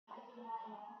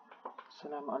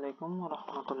Assalamualaikum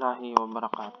warahmatullahi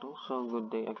wabarakatuh. So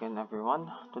good day again everyone.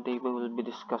 Today we will be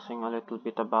discussing a little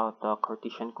bit about the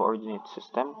Cartesian coordinate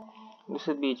system. This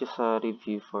will be just a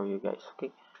review for you guys,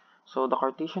 okay? So the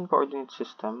Cartesian coordinate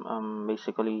system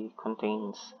basically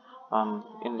contains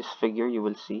in this figure you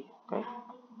will see, okay,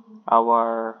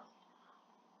 our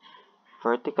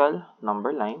vertical number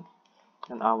line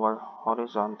and our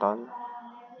horizontal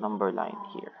number line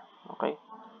here, okay?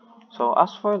 So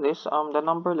as for this, the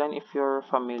number line, if you're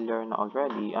familiar na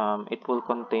already, it will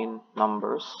contain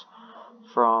numbers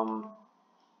from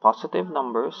positive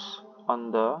numbers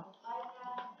on the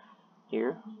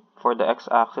here. For the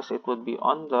x-axis, it would be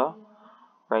on the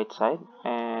right side,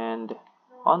 and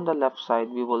on the left side,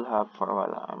 we will have, for a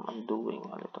while, I'm undoing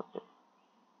a little bit,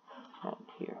 and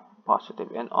here,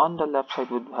 positive. And on the left side,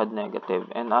 we had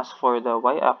negative. And as for the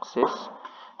y-axis,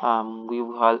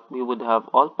 we would have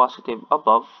all positive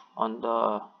above on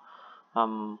the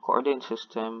coordinate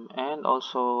system, and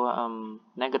also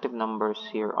negative numbers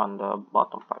here on the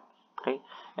bottom part, okay?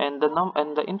 And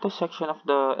the intersection of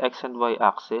the x and y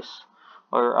axis,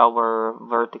 or our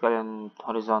vertical and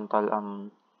horizontal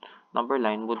number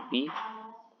line, would be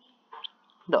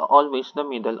always the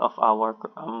middle of our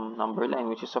number line,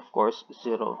 which is of course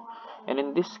 0. And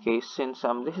in this case, since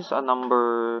this is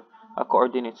a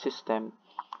coordinate system,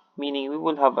 meaning we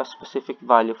will have a specific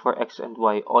value for x and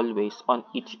y always on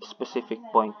each specific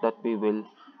point that we will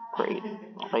create,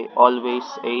 okay? Always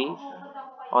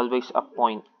a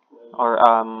point, or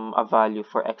a value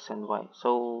for x and y.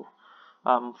 So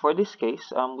for this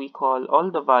case, we call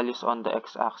all the values on the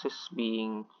x-axis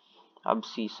being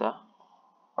abscissa,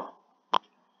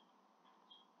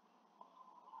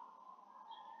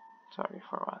 sorry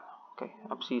for a while, okay,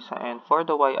 abscissa, and for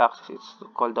the y-axis it's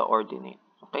called the ordinate,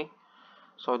 okay?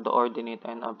 So the ordinate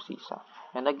and abscissa.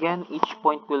 And again, each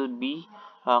point will be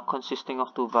consisting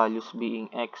of two values being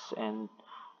x and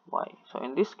y. So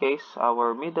in this case,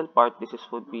 our middle part,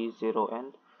 would be 0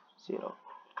 and 0.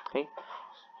 Okay.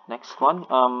 Next one,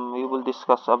 we will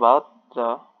discuss about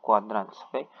the quadrants.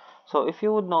 Okay. So if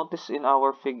you would notice in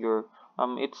our figure,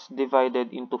 it's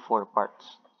divided into 4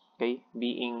 parts. Okay,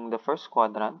 being the first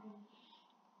quadrant,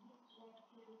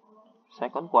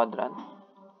 second quadrant,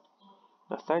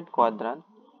 the third quadrant,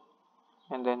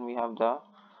 and then we have the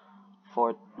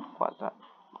fourth quadrant.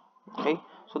 Okay,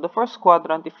 so the first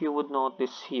quadrant, if you would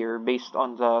notice here, based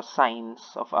on the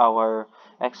signs of our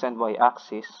x and y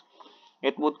axis,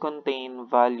 it would contain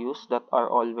values that are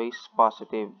always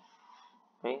positive.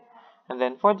 Okay, and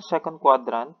then for the second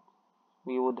quadrant,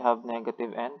 we would have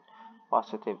negative and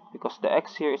positive, because the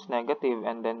x here is negative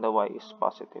and then the y is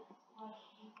positive.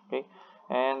 Okay,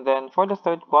 and then for the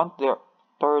third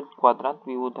quadrant,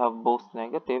 we would have both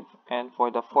negative, and for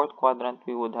the fourth quadrant,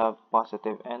 we would have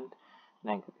positive and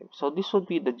negative. So this would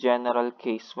be the general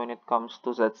case when it comes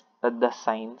to the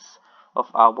signs of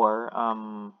our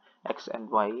x and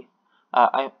y,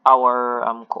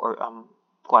 our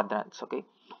quadrants. Okay.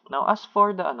 Now, as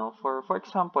for the for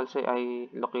example, say I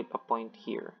locate a point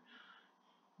here.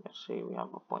 Let's say we have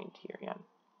a point here. Yan.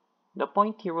 The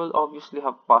point here will obviously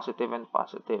have positive and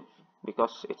positive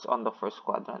because it's on the first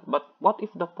quadrant. But what if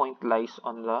the point lies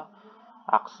on the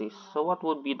axis? So what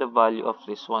would be the value of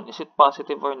this one? Is it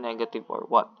positive or negative or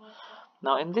what?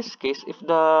 Now in this case, if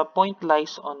the point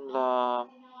lies on the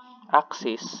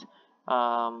axis,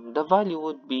 the value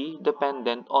would be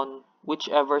dependent on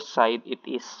whichever side it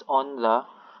is on the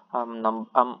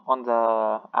on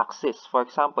the axis. For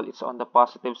example, it's on the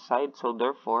positive side, so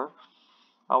therefore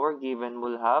our given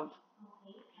will have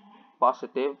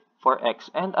positive for x,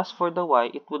 and as for the y,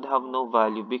 it would have no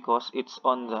value because it's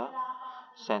on the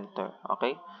center.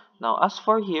 Okay, now as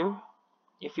for here,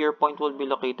 if your point will be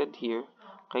located here,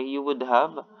 okay, you would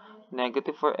have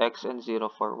negative for x and 0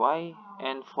 for y,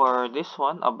 and for this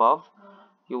one above,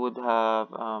 you would have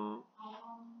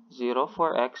 0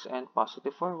 for x and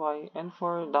positive for y, and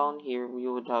for down here,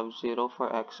 you would have 0 for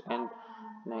x and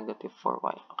negative for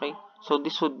y. Okay, so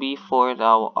this would be for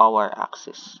our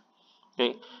axis.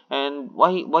 Okay, and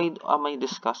why am I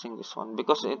discussing this one?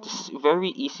 Because it's very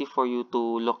easy for you to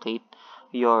locate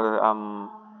your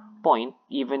point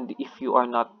even if you are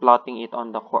not plotting it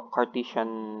on the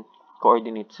Cartesian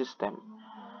coordinate system,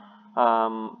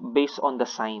 based on the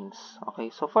signs. Okay,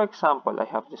 so for example, I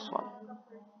have this one.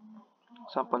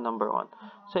 Example number 1.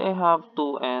 Say I have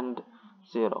 2 and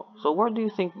 0. So where do you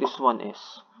think this one is?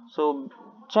 So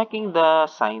checking the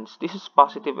signs, this is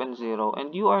positive and 0,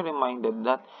 and you are reminded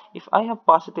that if I have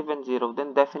positive and 0,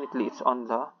 then definitely it's on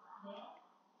the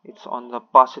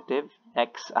positive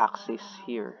x-axis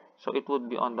here. So it would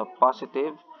be on the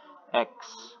positive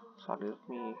x. Sorry, let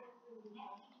me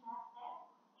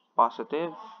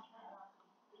positive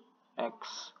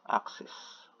x-axis.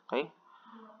 Okay?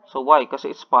 So why? Because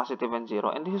it's positive and 0.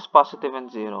 And this is positive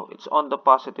and 0. It's on the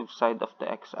positive side of the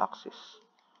x-axis.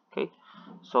 Okay?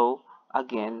 So,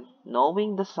 again,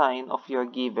 knowing the sign of your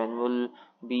given will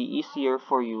be easier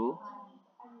for you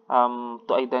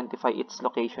to identify its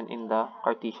location in the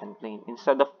Cartesian plane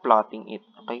instead of plotting it.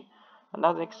 Okay?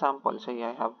 Another example, say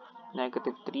I have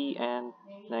negative 3 and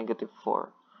negative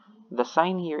 4. The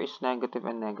sign here is negative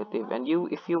and negative. And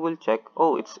if you will check,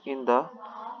 oh, it's in the,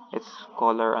 it's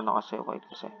color, ano kasi, white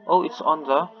kasi. Oh, it's on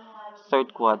the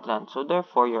third quadrant. So,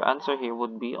 therefore, your answer here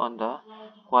would be on the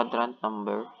quadrant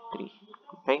number 3.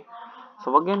 Okay?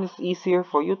 So, again, it's easier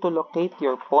for you to locate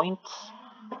your points,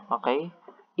 okay,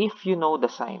 if you know the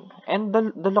sign. And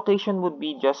the location would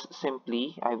be just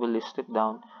simply, I will list it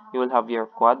down. You will have your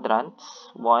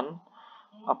quadrants, 1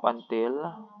 up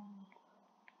until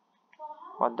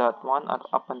quadrant 1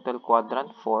 up until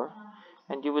quadrant 4.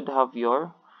 And you would have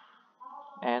your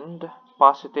end,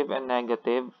 positive and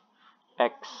negative,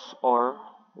 x or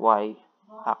y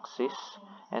axis.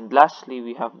 And lastly,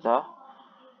 we have the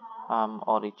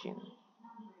origin.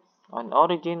 And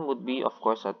origin would be, of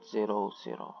course, at 0,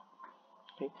 0.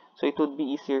 Okay? So it would be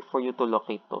easier for you to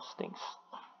locate those things.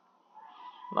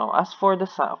 Now, as for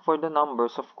the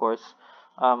numbers, of course,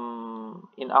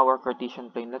 in our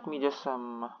Cartesian plane, let me just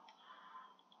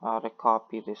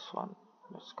recopy this one.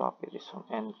 Let's copy this one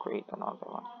and create another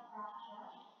one.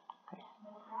 Okay.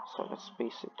 So let's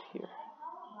paste it here.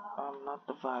 Not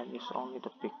the values, only the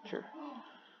picture.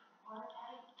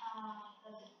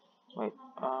 Wait,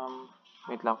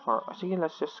 wait lang for, sige,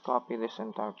 let's just copy this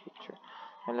entire picture.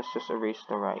 And let's just erase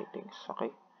the writings,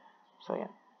 okay? So, yeah.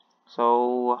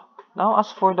 So, now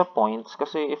as for the points,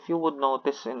 kasi if you would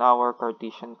notice in our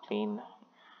Cartesian plane,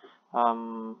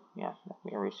 yeah, let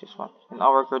me erase this one. In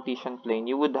our Cartesian plane,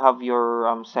 you would have your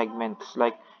segments,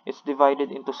 like, it's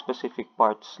divided into specific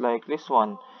parts, like this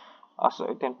one, a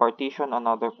certain partition,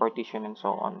 another partition, and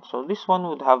so on. So, this one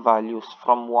would have values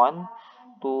from 1,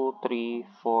 2, 3,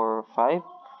 4, 5,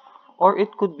 or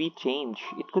it could be changed.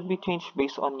 It could be changed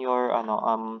based on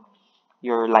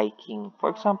your liking. For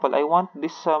example, I want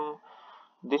this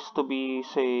to be,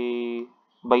 say,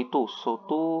 by 2. So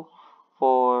 2,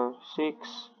 4,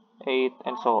 6, 8,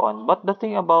 and so on. But the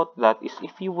thing about that is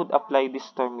if you would apply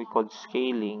this term we call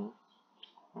scaling,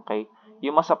 okay,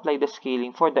 you must apply the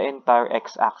scaling for the entire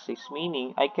x-axis,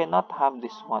 meaning I cannot have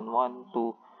this one, 1,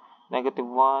 2, negative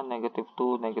 1, negative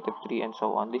 2, negative 3, and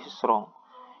so on. This is wrong.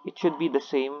 It should be the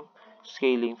same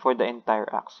scaling for the entire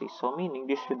axis. So, meaning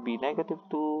this should be negative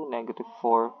 2, negative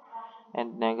 4,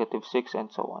 and negative 6,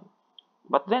 and so on.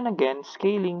 But then again,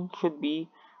 scaling should be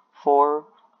for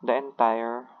the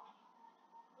entire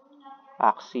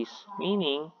axis.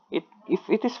 Meaning, if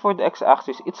it is for the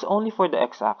x-axis, it's only for the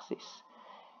x-axis.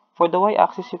 For the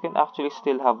y-axis, you can actually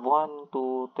still have 1,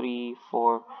 2, 3,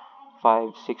 4, 5,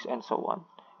 6, and so on.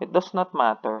 It does not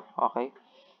matter, okay?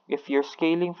 If your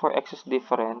scaling for x is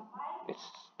different, it's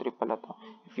 3 pala to.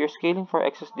 If your scaling for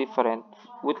x is different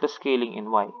with the scaling in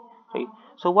y, okay?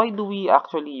 So why do we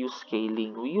actually use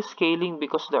scaling? We use scaling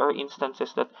because there are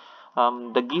instances that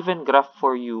the given graph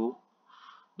for you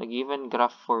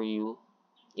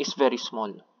is very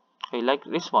small. Okay, like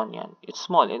this one, yan. It's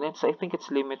small, and I think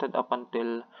it's limited up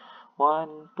until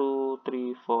 1, 2,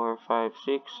 3, 4, 5,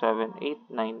 6, 7, 8,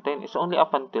 9, 10. It's only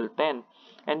up until 10.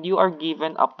 And you are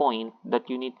given a point that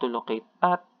you need to locate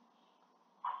at,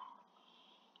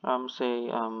 say,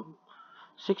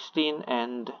 16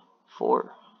 and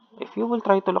 4. If you will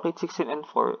try to locate 16 and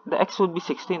 4, the x would be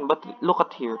 16. But look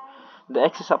at here. The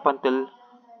x is up until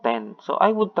 10. So,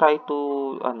 I would try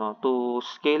to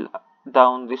scale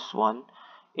down this one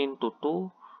into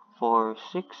 2, 4,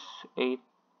 6, 8,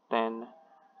 10,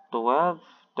 12,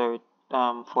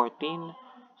 13, 14,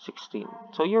 16.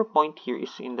 So, your point here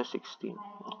is in the 16.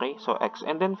 Okay, so x.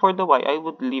 And then for the y, I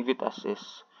would leave it as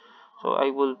is. So,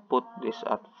 I will put this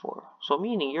at 4. So,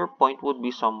 meaning your point would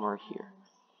be somewhere here.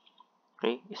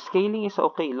 Okay, scaling is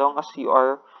okay long as you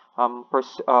are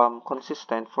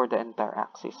consistent for the entire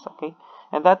axis. Okay,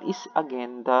 and that is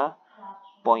again the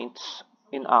points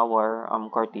in our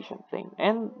Cartesian plane.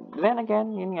 And then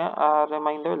again, yun nga,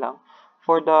 reminder lang,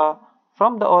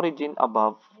 from the origin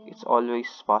above, it's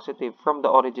always positive. From the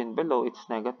origin below, it's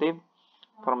negative.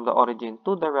 From the origin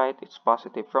to the right, it's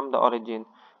positive. From the origin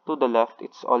to the left,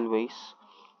 it's always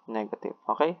negative.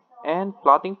 Okay? And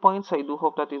plotting points, I do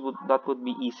hope that that would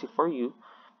be easy for you.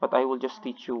 But I will just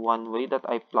teach you one way that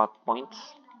I plot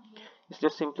points. It's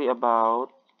just simply about,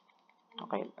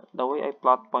 okay, the way I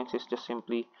plot points is just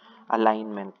simply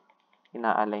alignment.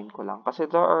 Ina-align ko lang. Kasi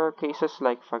there are cases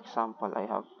like, for example, I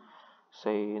have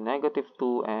say negative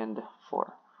 2 and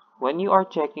 4. When you are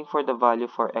checking for the value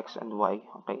for x and y,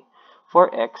 okay,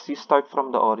 for x, you start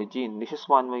from the origin. This is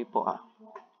one way po.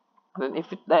 Then if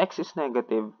the x is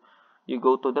negative, you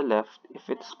go to the left. If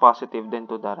it's positive, then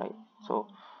to the right. So,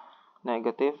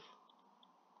 negative,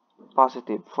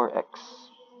 positive for x.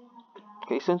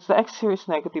 Okay, since the x here is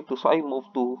negative 2, so I move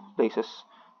 2 places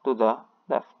to the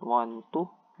left. 1, 2,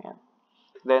 and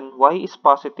then y is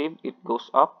positive, it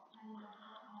goes up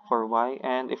for y,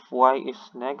 and if y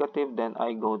is negative, then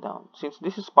I go down. Since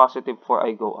this is positive 4,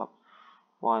 I go up.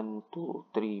 1, 2,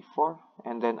 3, 4,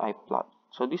 and then I plot.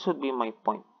 So this would be my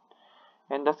point.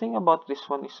 And the thing about this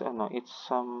one is,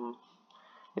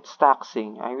 it's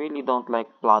taxing. I really don't like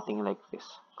plotting like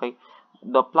this. Okay,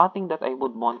 the plotting that I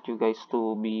would want you guys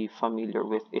to be familiar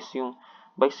with is yung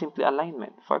by simply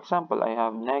alignment. For example, I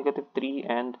have negative 3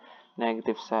 and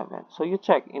negative 7. So you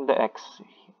check in the x.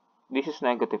 This is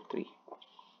negative 3.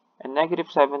 And negative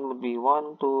 7 would be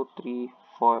 1, 2, 3,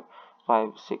 4,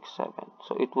 5, 6, 7.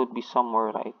 So it would be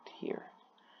somewhere right here.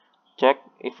 Check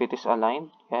if it is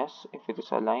aligned. Yes. If it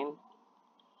is aligned,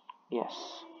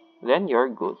 yes. Then you're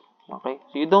good. Okay?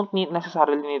 So you don't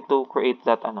necessarily need to create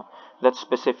that that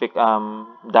specific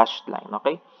dashed line.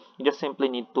 Okay? You just simply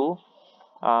need to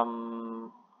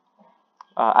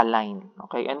align.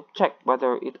 Okay? And check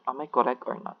whether am I correct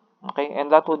or not. Okay?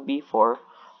 And that would be for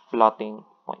plotting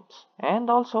points. And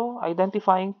also,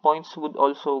 identifying points would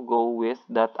also go with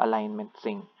that alignment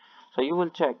thing. So you will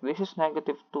check, this is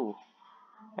negative 2.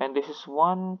 And this is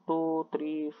 1, 2,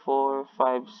 3, 4,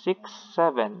 5, 6,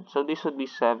 7. So this would be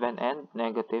 7 and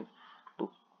negative 2.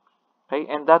 Okay,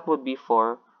 and that would be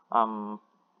for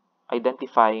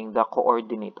identifying the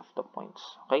coordinate of the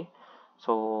points. Okay,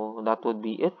 so that would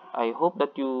be it. I hope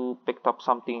that you picked up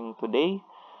something today.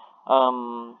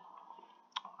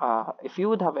 If you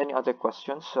would have any other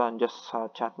questions, just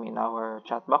chat me in our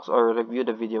chat box or review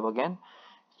the video again.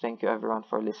 Thank you everyone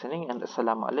for listening, and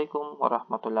Assalamu alaikum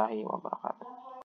warahmatullahi wabarakatuh.